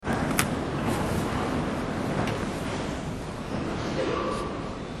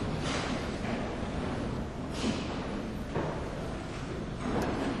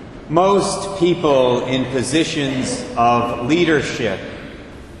Most people in positions of leadership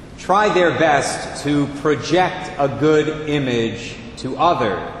try their best to project a good image to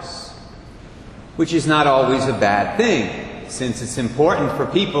others, which is not always a bad thing, since it's important for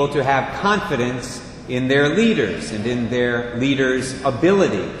people to have confidence in their leaders and in their leaders'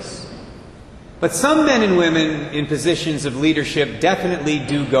 abilities. But some men and women in positions of leadership definitely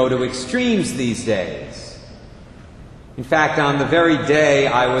do go to extremes these days. In fact, on the very day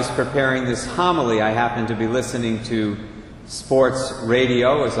I was preparing this homily, I happened to be listening to sports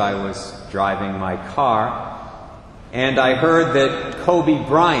radio as I was driving my car, and I heard that Kobe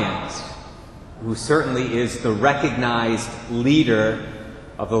Bryant, who certainly is the recognized leader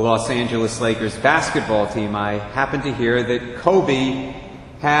of the Los Angeles Lakers basketball team, I happened to hear that Kobe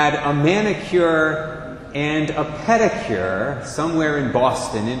had a manicure and a pedicure somewhere in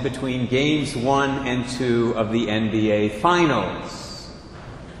Boston in between games 1 and 2 of the NBA Finals.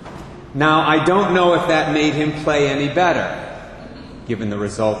 Now, I don't know if that made him play any better. Given the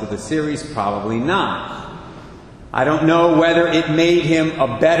result of the series, probably not. I don't know whether it made him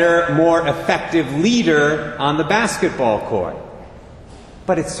a better, more effective leader on the basketball court.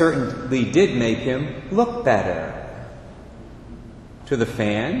 But it certainly did make him look better. To the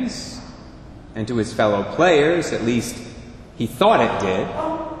fans and to his fellow players, at least he thought it did.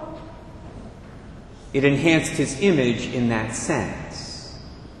 It enhanced his image in that sense.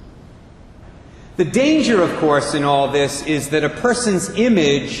 The danger, of course, in all this is that a person's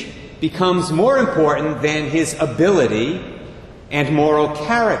image becomes more important than his ability and moral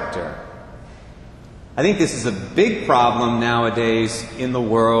character. I think this is a big problem nowadays in the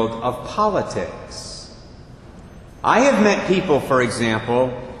world of politics. I have met people, for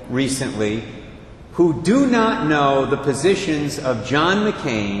example, recently, who do not know the positions of John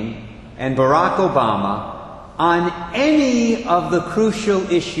McCain and Barack Obama on any of the crucial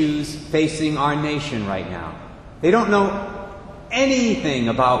issues facing our nation right now. They don't know anything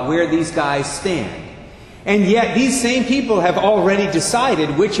about where these guys stand. And yet these same people have already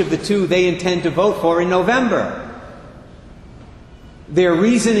decided which of the two they intend to vote for in November. Their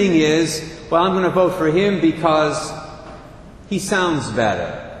reasoning is, well, I'm going to vote for him because he sounds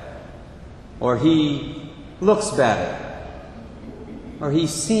better, or he looks better, or he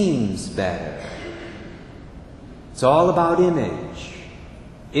seems better. It's all about image.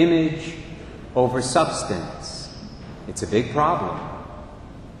 Image over substance. It's a big problem.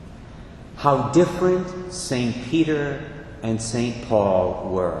 How different St. Peter and St.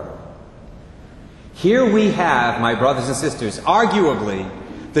 Paul were. Here we have, my brothers and sisters, arguably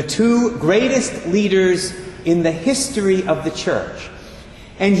the two greatest leaders in the history of the church.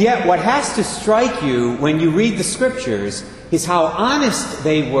 And yet what has to strike you when you read the Scriptures is how honest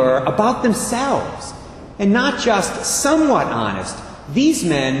they were about themselves. And not just somewhat honest. These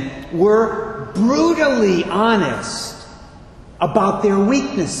men were brutally honest about their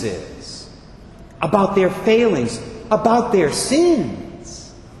weaknesses, about their failings, about their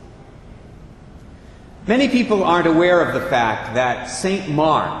sins. Many people aren't aware of the fact that St.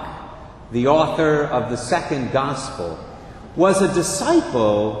 Mark, the author of the second Gospel, was a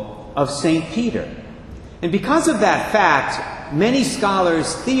disciple of St. Peter. And because of that fact, many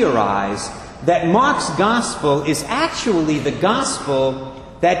scholars theorize that Mark's Gospel is actually the Gospel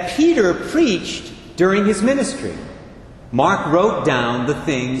that Peter preached during his ministry. Mark wrote down the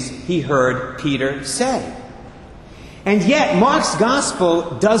things he heard Peter say. And yet, Mark's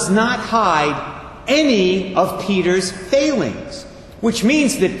Gospel does not hide any of Peter's failings, which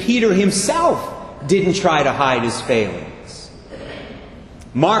means that Peter himself didn't try to hide his failings.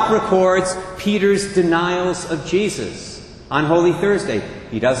 Mark records Peter's denials of Jesus on Holy Thursday.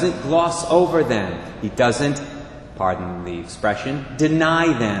 He doesn't gloss over them. He doesn't, pardon the expression,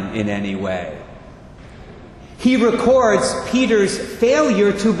 deny them in any way. He records Peter's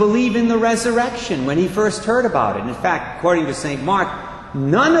failure to believe in the resurrection when he first heard about it. In fact, according to St. Mark,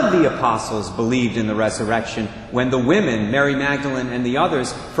 none of the apostles believed in the resurrection when the women, Mary Magdalene and the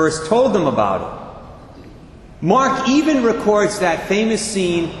others, first told them about it. Mark even records that famous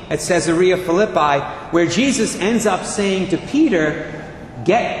scene at Caesarea Philippi where Jesus ends up saying to Peter,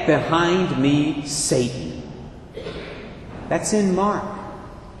 "Get behind me, Satan." That's in Mark.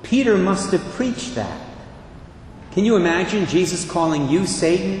 Peter must have preached that. Can you imagine Jesus calling you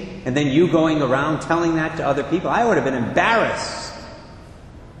Satan and then you going around telling that to other people? I would have been embarrassed.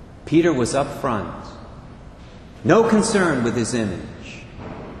 Peter was up front. No concern with his image.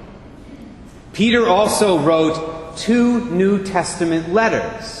 Peter also wrote 2 New Testament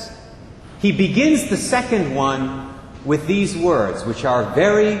letters. He begins the second one with these words, which are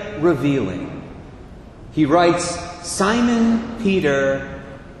very revealing. He writes, "Simon Peter,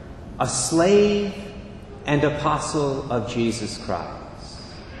 a slave and apostle of Jesus Christ.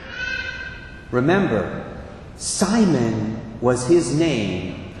 Remember, Simon was his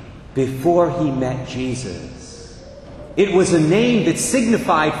name before he met Jesus. It was a name that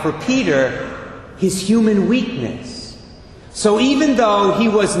signified for Peter his human weakness. So even though he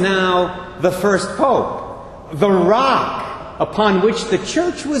was now the first pope, the rock upon which the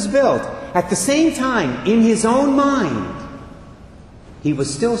church was built, at the same time, in his own mind, he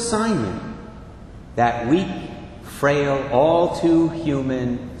was still Simon, that weak, frail, all too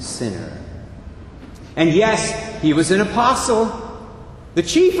human sinner. And yes, he was an apostle, the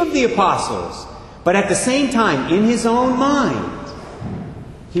chief of the apostles, but at the same time, in his own mind,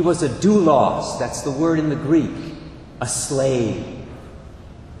 he was a doulos, that's the word in the Greek, a slave.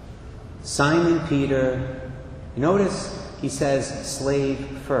 Simon Peter, notice he says slave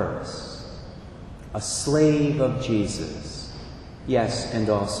first. A slave of Jesus. Yes, and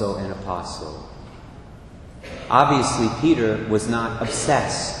also an apostle. Obviously, Peter was not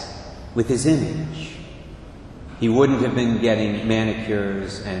obsessed with his image. He wouldn't have been getting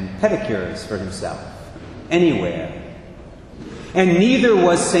manicures and pedicures for himself anywhere. And neither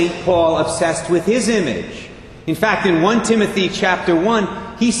was St. Paul obsessed with his image. In fact, in 1 Timothy chapter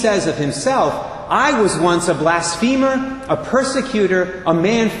 1, he says of himself, I was once a blasphemer, a persecutor, a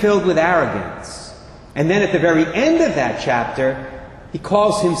man filled with arrogance. And then at the very end of that chapter, he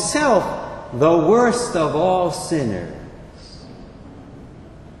calls himself the worst of all sinners.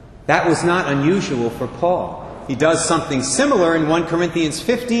 That was not unusual for Paul. He does something similar in 1 Corinthians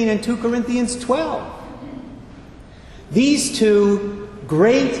 15 and 2 Corinthians 12. These two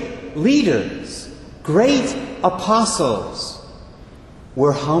great leaders, great apostles,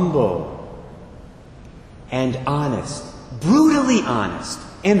 were humble and honest, brutally honest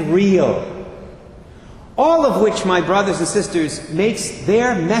and real. All of which, my brothers and sisters, makes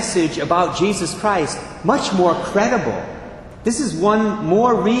their message about Jesus Christ much more credible. This is one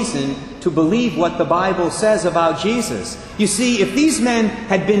more reason to believe what the Bible says about Jesus. You see, if these men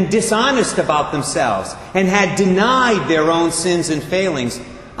had been dishonest about themselves and had denied their own sins and failings,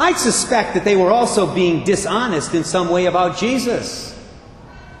 I'd suspect that they were also being dishonest in some way about Jesus.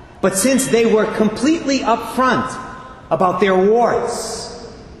 But since they were completely upfront about their warts,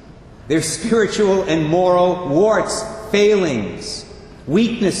 their spiritual and moral warts, failings,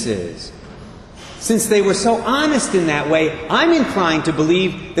 weaknesses, since they were so honest in that way, I'm inclined to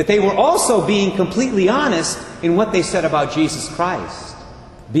believe that they were also being completely honest in what they said about Jesus Christ,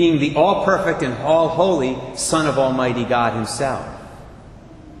 being the all-perfect and all-holy Son of Almighty God Himself.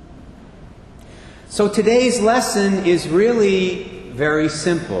 So today's lesson is really very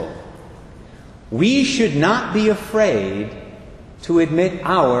simple. We should not be afraid to admit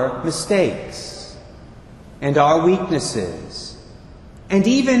our mistakes and our weaknesses and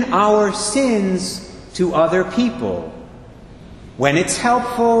even our sins to other people when it's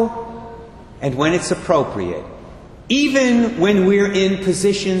helpful and when it's appropriate, even when we're in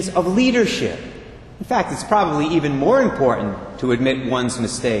positions of leadership. In fact, it's probably even more important to admit one's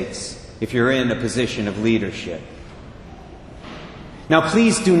mistakes if you're in a position of leadership. Now,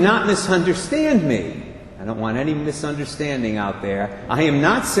 please do not misunderstand me. I don't want any misunderstanding out there. I am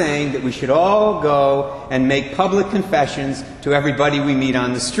not saying that we should all go and make public confessions to everybody we meet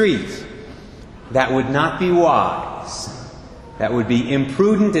on the street. That would not be wise. That would be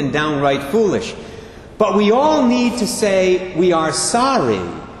imprudent and downright foolish. But we all need to say we are sorry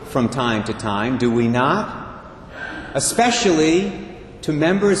from time to time, do we not? Especially to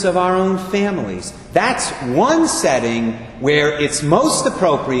members of our own families. That's one setting where it's most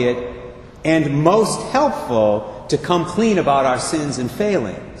appropriate and most helpful to come clean about our sins and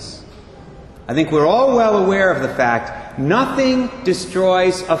failings. I think we're all well aware of the fact nothing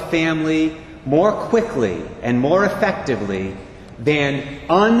destroys a family more quickly and more effectively than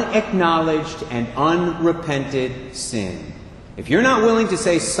unacknowledged and unrepented sin. If you're not willing to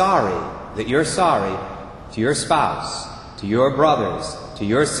say sorry, that you're sorry to your spouse, to your brothers, to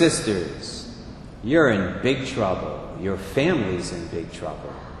your sisters, you're in big trouble. Your family's in big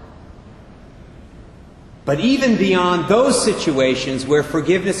trouble. But even beyond those situations where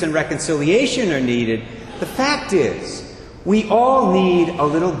forgiveness and reconciliation are needed, the fact is, we all need a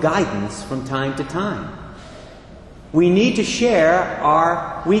little guidance from time to time. We need to share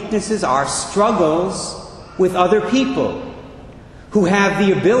our weaknesses, our struggles with other people who have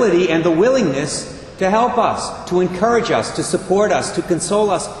the ability and the willingness to help us, to encourage us, to support us, to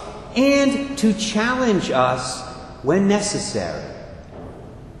console us, and to challenge us when necessary.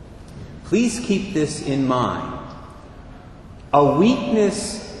 Please keep this in mind. A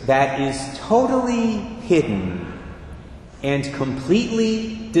weakness that is totally hidden and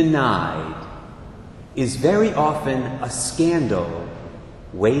completely denied is very often a scandal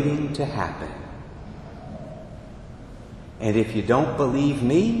waiting to happen. And if you don't believe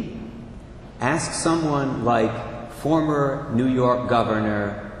me, ask someone like former New York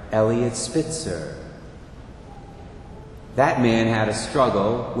Governor Eliot Spitzer. That man had a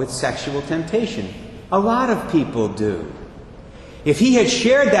struggle with sexual temptation. A lot of people do. If he had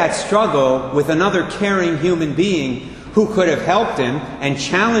shared that struggle with another caring human being who could have helped him and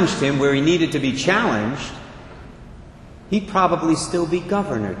challenged him where he needed to be challenged, he'd probably still be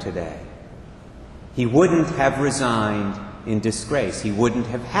governor today. He wouldn't have resigned in disgrace. He wouldn't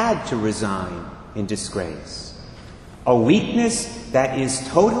have had to resign in disgrace. A weakness that is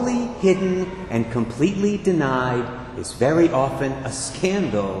totally hidden and completely denied is very often a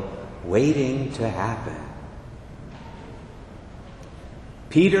scandal waiting to happen.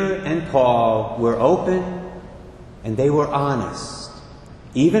 Peter and Paul were open and they were honest,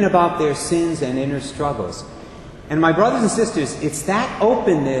 even about their sins and inner struggles. And my brothers and sisters, it's that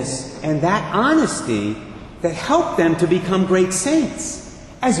openness and that honesty that helped them to become great saints,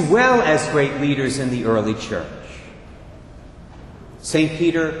 as well as great leaders in the early church. St.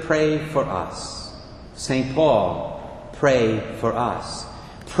 Peter, pray for us. St. Paul, pray for us.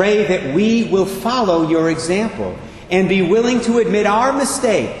 Pray that we will follow your example and be willing to admit our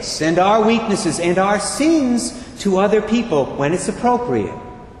mistakes and our weaknesses and our sins to other people when it's appropriate.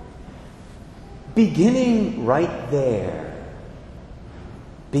 Beginning right there.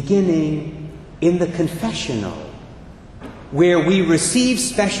 Beginning in the confessional, where we receive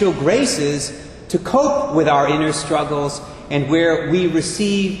special graces to cope with our inner struggles and where we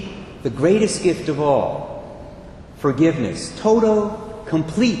receive the greatest gift of all, forgiveness, total,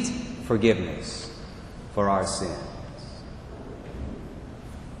 complete forgiveness for our sin.